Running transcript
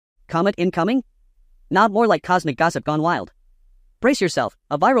Comet incoming? Not more like cosmic gossip gone wild. Brace yourself,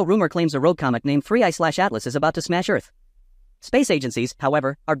 a viral rumor claims a rogue comet named 3I/Atlas is about to smash Earth. Space agencies,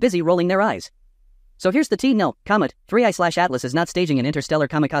 however, are busy rolling their eyes. So here's the tea: no, Comet 3I/Atlas is not staging an interstellar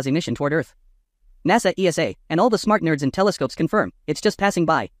kamikaze mission toward Earth. NASA, ESA, and all the smart nerds in telescopes confirm it's just passing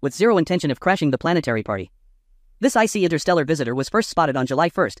by, with zero intention of crashing the planetary party. This icy interstellar visitor was first spotted on July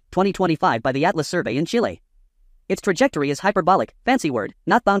 1, 2025 by the Atlas survey in Chile. Its trajectory is hyperbolic, fancy word,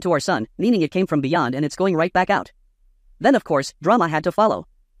 not bound to our sun, meaning it came from beyond and it's going right back out. Then of course, drama had to follow.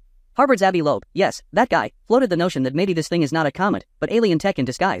 Harvard's Avi Loeb, yes, that guy, floated the notion that maybe this thing is not a comet, but alien tech in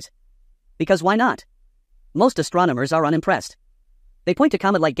disguise. Because why not? Most astronomers are unimpressed. They point to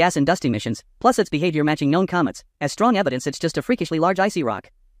comet-like gas and dust emissions, plus its behavior matching known comets, as strong evidence it's just a freakishly large icy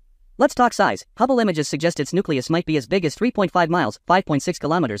rock. Let's talk size. Hubble images suggest its nucleus might be as big as 3.5 miles, 5.6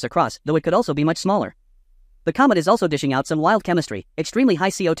 kilometers across, though it could also be much smaller. The comet is also dishing out some wild chemistry, extremely high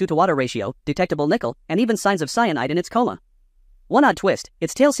CO2 to water ratio, detectable nickel, and even signs of cyanide in its coma. One odd twist,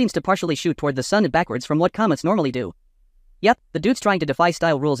 its tail seems to partially shoot toward the sun and backwards from what comets normally do. Yep, the dude's trying to defy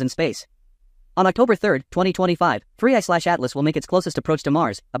style rules in space. On October 3, 2025, 3I/Atlas will make its closest approach to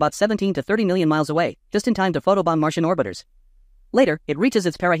Mars, about 17 to 30 million miles away, just in time to photobomb Martian orbiters. Later, it reaches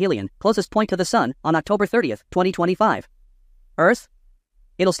its perihelion, closest point to the Sun, on October 30, 2025. Earth?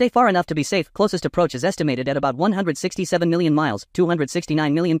 It'll stay far enough to be safe. Closest approach is estimated at about 167 million miles,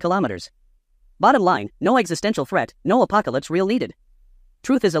 269 million kilometers. Bottom line, no existential threat, no apocalypse real needed.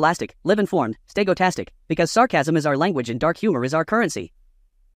 Truth is elastic, live informed, stay gotastic, because sarcasm is our language and dark humor is our currency.